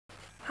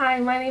Hi,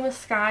 my name is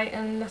Sky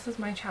and this is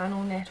my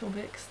channel Netto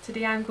Books.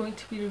 Today I'm going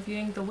to be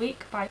reviewing The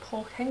Wake by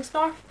Paul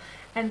Kingsnorth.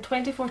 In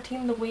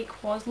 2014 The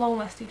Wake was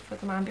longlisted for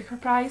the Man Booker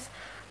Prize,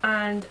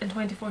 and in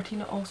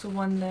 2014 it also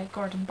won the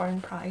Gordon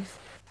Byrne Prize.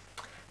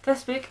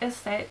 This book is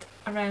set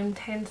around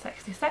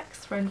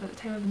 1066, around about the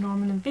time of the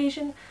Norman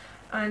invasion,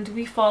 and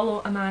we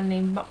follow a man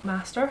named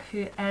Buckmaster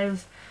who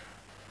is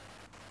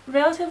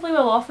relatively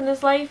well off in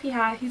his life.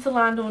 He's a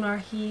landowner,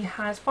 he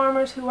has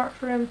farmers who work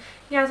for him,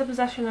 he has a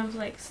position of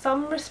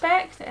some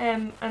respect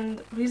and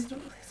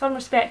some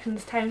respect in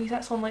this town. He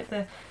sits on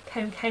the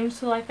town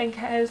council, I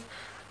think it is,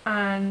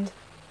 and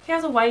he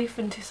has a wife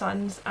and 2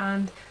 sons,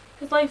 and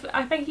his life,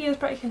 I think he is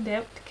pretty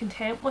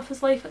content with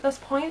his life at this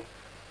point.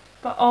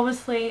 But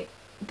obviously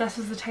this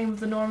is the time of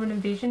the Norman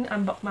invasion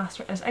and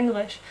Buckmaster is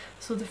English,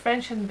 so the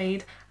French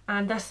invade,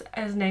 and this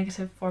is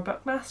negative for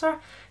Buckmaster.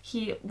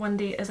 He one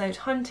day is out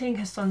hunting,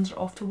 his sons are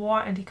off to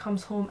war, and he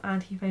comes home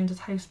and he finds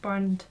his house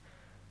burned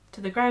to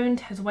the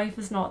ground. His wife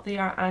is not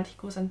there, and he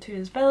goes into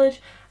his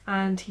village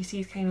and he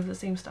sees kind of the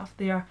same stuff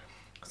there.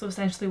 So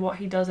essentially what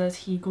he does is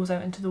he goes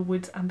out into the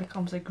woods and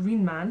becomes a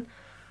green man,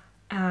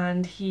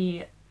 and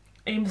he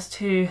aims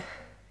to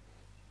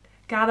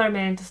gather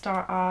men to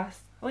start a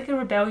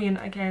rebellion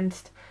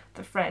against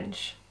the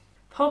French.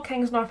 Paul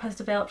Kingsnorth has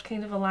developed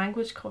kind of a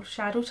language called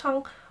Shadow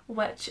Tongue,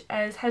 which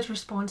is his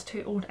response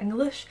to Old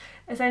English.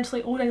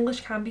 Essentially, Old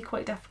English can be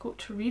quite difficult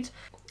to read.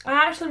 I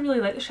actually really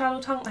like the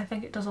Shadow Tongue. I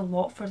think it does a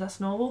lot for this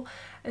novel,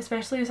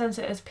 especially since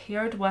it is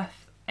paired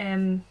with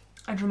a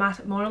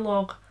dramatic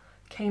monologue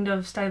kind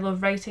of style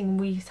of writing.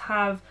 We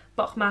have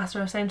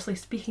Buckmaster essentially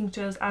speaking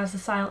to us as the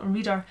silent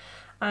reader,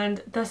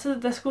 and this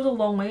goes a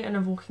long way in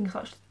evoking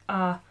such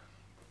a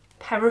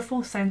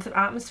powerful sense of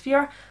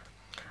atmosphere.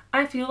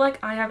 I feel like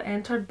I have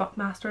entered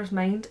Buckmaster's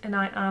mind and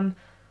I am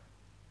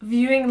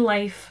viewing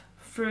life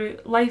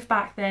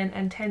back then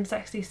in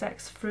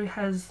 1066 through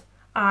his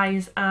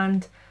eyes,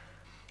 and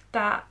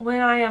that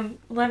when I am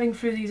living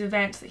through these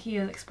events that he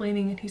is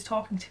explaining and he's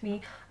talking to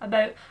me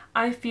about,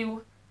 I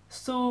feel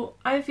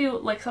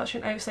like such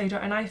an outsider,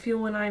 and I feel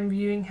when I'm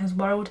viewing his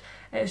world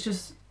it's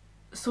just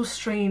so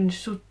strange,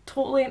 so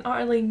totally and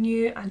utterly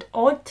new and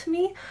odd to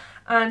me.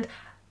 And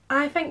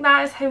I think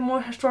that is how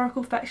more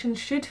historical fiction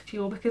should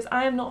feel, because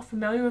I am not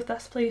familiar with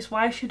this place.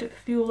 Why should it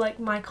feel like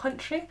my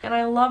country? And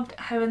I loved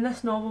how in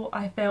this novel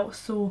I felt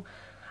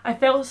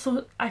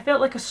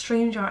like a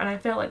stranger, and I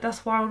felt like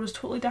this world was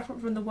totally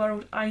different from the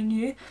world I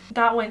knew.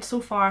 That went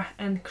so far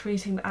in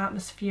creating the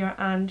atmosphere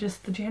and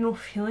just the general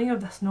feeling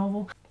of this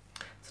novel.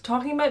 So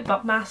talking about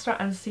Buckmaster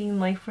and seeing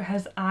life through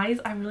his eyes,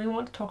 I really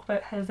want to talk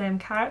about his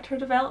character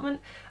development.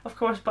 Of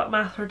course,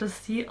 Buckmaster does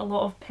see a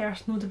lot of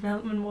personal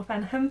development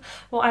within him.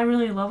 What I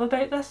really love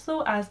about this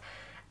though is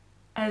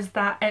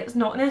that it's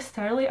not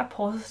necessarily a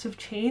positive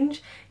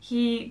change.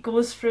 He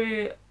goes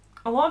through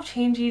a lot of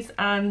changes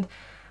and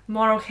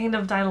moral kind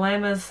of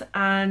dilemmas,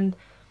 and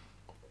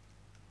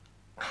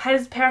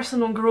his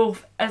personal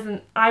growth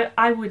isn't,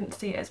 I wouldn't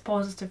say it's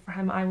positive for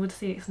him, I would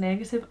say it's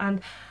negative.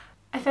 And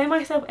I find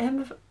myself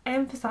empathising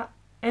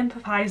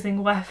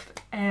with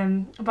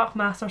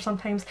Buckmaster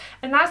sometimes,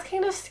 and that's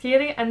kind of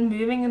scary and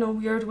moving in a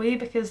weird way,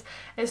 because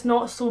it's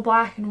not so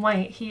black and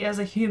white. He is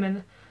a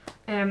human.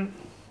 The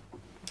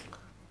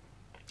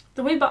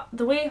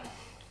way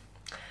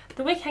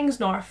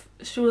Kingsnorth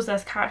shows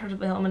this character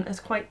development is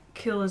quite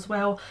cool as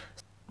well.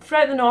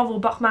 Throughout the novel,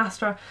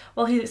 Buckmaster,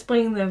 while he's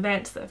explaining the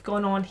events that have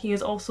gone on, he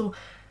is also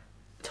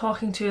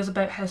talking to us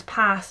about his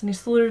past, and he's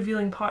slowly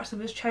revealing parts of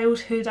his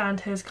childhood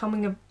and his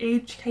coming of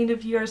age kind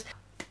of years.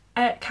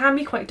 It can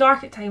be quite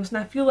dark at times, and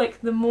I feel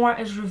like the more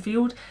is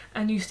revealed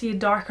and you see a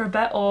darker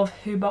bit of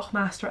who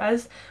Buckmaster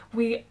is,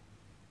 we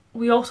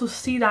also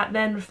see that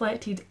then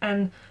reflected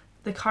in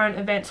the current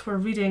events we're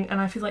reading, and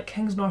I feel like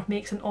Kingsnorth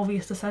makes an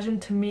obvious decision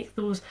to make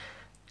those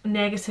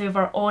negative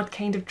or odd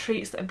kind of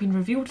traits that have been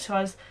revealed to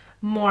us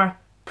more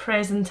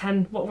present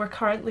in what we're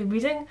currently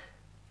reading.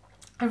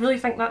 I really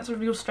think that's a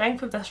real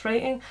strength of this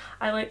writing.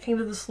 I like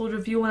kind of the slow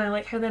reveal, and I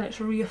like how then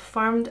it's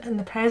reaffirmed in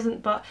the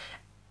present, but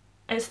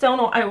it's still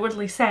not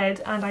outwardly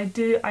said, and I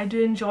do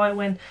enjoy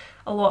when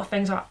a lot of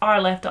things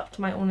are left up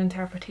to my own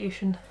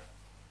interpretation.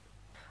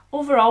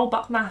 Overall,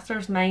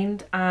 Buckmaster's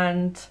mind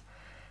and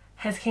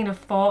his kind of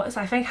thoughts,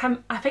 I think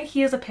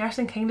he as a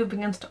person kind of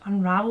begins to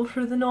unravel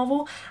through the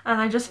novel,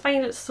 and I just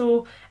find it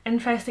so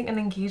interesting and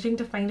engaging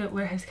to find out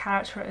where his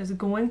character is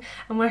going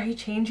and where he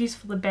changes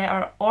for the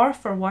better or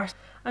for worse.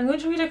 I'm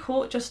going to read a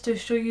quote just to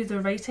show you the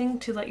writing,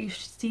 to let you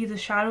see the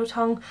Shadow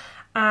Tongue,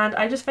 and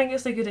I just think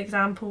it's a good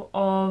example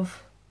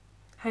of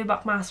how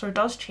Buckmaster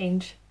does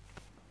change.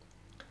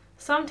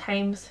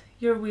 Sometimes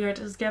your weird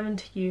is given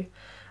to you,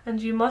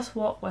 and you must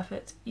walk with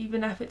it,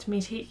 even if it may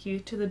take you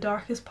to the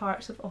darkest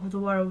parts of all the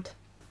world.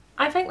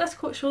 I think this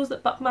quote shows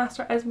that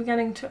Buckmaster is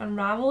beginning to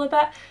unravel a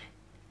bit.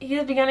 He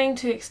is beginning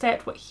to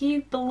accept what he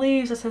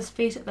believes is his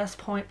fate at this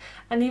point,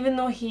 and even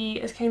though he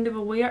is kind of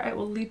aware it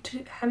will lead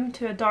him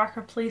to a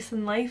darker place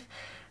in life,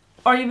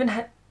 or even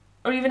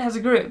his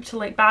group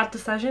to bad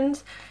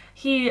decisions,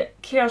 he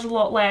cares a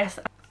lot less.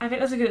 I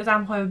think that's a good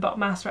example of how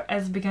Buckmaster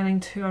is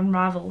beginning to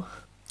unravel.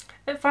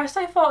 At first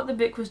I thought the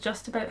book was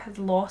just about his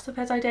loss of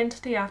his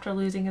identity after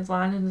losing his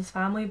land and his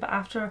family, but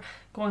after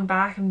going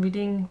back and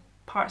reading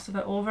parts of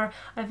it over,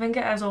 I think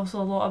it is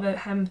also a lot about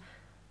him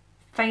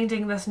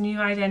finding this new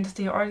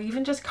identity, or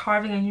even just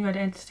carving a new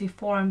identity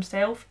for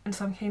himself in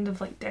some kind of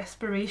like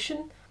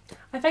desperation.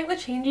 I think the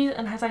changes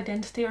in his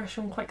identity are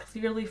shown quite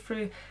clearly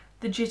through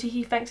the duty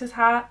he thinks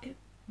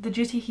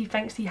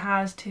he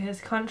has to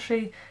his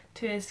country,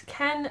 to his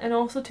kin, and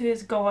also to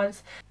his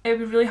gods. It would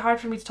be really hard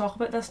for me to talk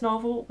about this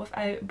novel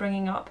without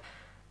bringing up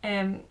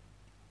the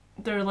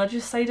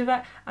religious side of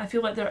it. I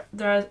feel like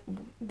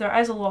there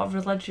is a lot of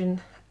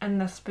religion in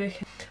this book.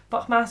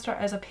 Buckmaster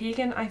is a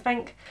pagan, I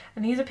think,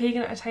 and he's a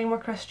pagan at a time where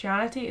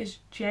Christianity is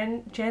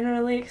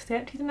generally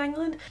accepted in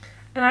England.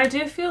 And I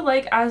do feel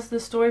like as the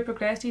story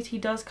progresses, he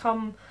does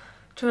come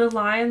to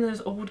rely on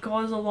those old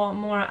gods a lot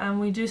more, and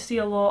we do see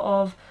a lot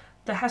of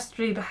the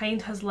history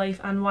behind his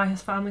life and why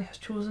his family has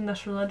chosen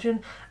this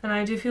religion. And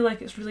I do feel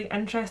like it's really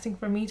interesting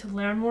for me to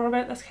learn more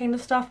about this kind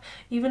of stuff,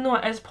 even though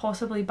it is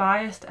possibly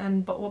biased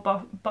and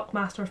what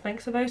Buckmaster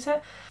thinks about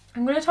it.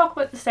 I'm going to talk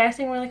about the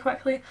setting really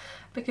quickly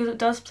because it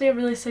does play a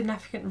really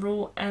significant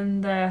role in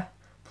the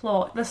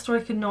plot. This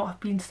story could not have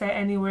been set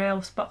anywhere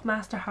else.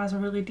 Buckmaster has a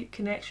really deep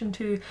connection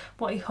to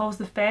what he calls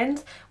the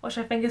Fens, which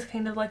I think is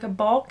kind of like a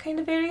bog kind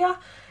of area.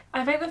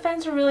 I think the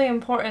Fens are really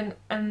important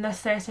in this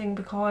setting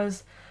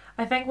because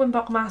I think when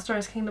Buckmaster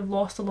is kind of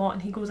lost a lot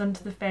and he goes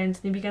into the Fens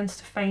and he begins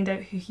to find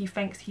out who he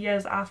thinks he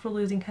is after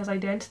losing his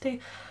identity,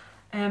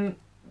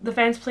 the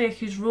Fens play a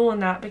huge role in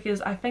that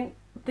because I think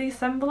they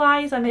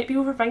symbolise, I might be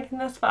overthinking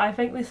this, but I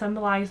think they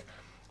symbolise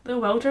the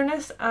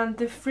wilderness and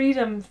the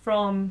freedom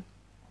from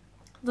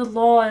the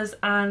laws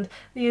and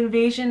the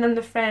invasion and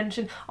the French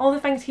and all the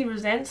things he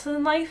resents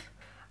in life.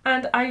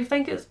 And I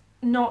think it's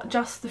not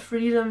just the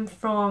freedom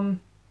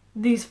from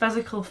these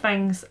physical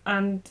things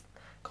and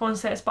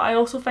concepts, but I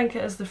also think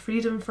it is the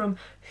freedom from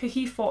who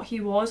he thought he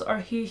was, or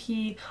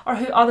who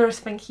others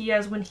think he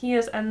is. When he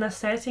is in this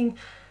setting,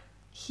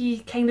 he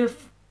kind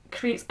of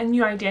creates a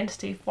new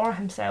identity for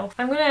himself.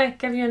 I'm going to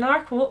give you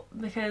another quote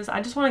because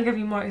I just want to give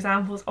you more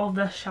examples of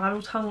this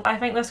shadow tongue. I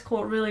think this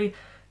quote really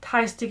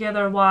ties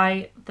together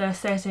why the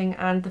setting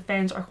and the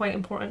Fens are quite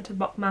important to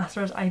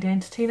Buckmaster's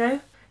identity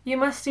now. "You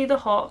must see the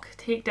hawk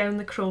take down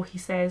the crow," he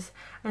says,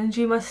 "and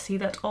you must see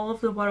that all of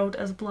the world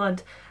is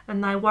blood,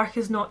 and thy work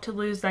is not to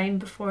lose thine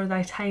before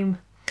thy time.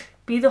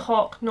 Be the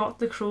hawk, not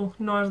the crow,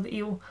 nor the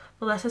eel,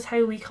 for this is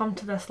how we come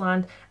to this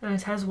land, and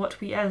it is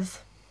what we is."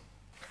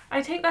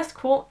 I take this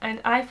quote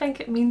and I think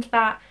it means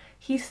that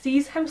he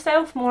sees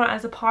himself more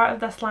as a part of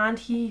this land.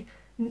 He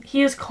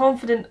is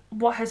confident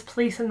what his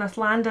place in this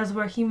land is,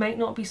 where he might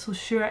not be so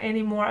sure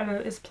anymore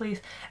about his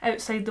place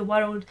outside the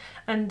world.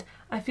 And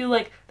I feel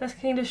like this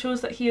kind of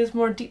shows that he is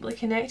more deeply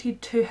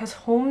connected to his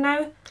home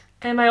now.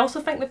 I also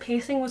think the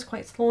pacing was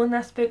quite slow in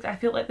this book. I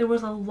feel like there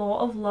was a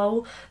lot of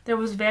lull, there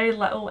was very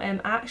little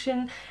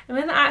action, and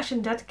when the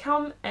action did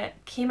come, it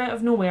came out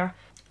of nowhere.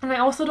 And I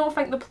also don't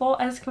think the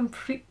plot is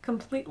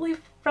completely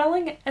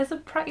thrilling. It is a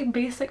pretty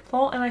basic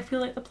plot, and I feel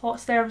like the plot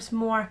serves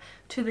more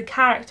to the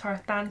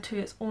character than to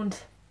its own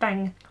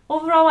thing.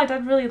 Overall, I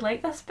did really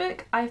like this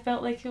book. I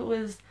felt like it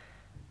was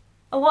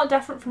a lot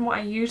different from what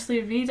I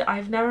usually read.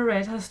 I've never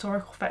read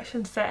historical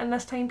fiction set in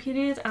this time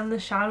period, and the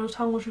shadow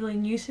tongue was really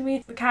new to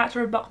me. The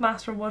character of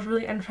Buckmaster was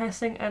really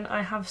interesting, and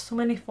I have so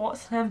many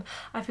thoughts on him.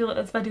 I feel like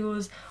this video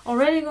is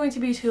already going to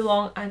be too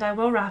long, and I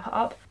will wrap it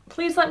up.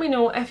 Please let me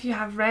know if you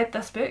have read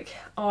this book,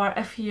 or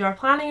if you are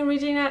planning on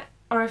reading it,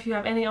 or if you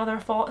have any other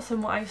thoughts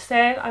on what I've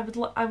said. I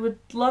would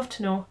love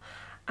to know.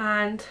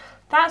 And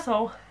that's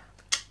all.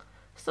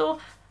 So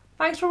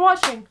thanks for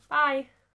watching. Bye.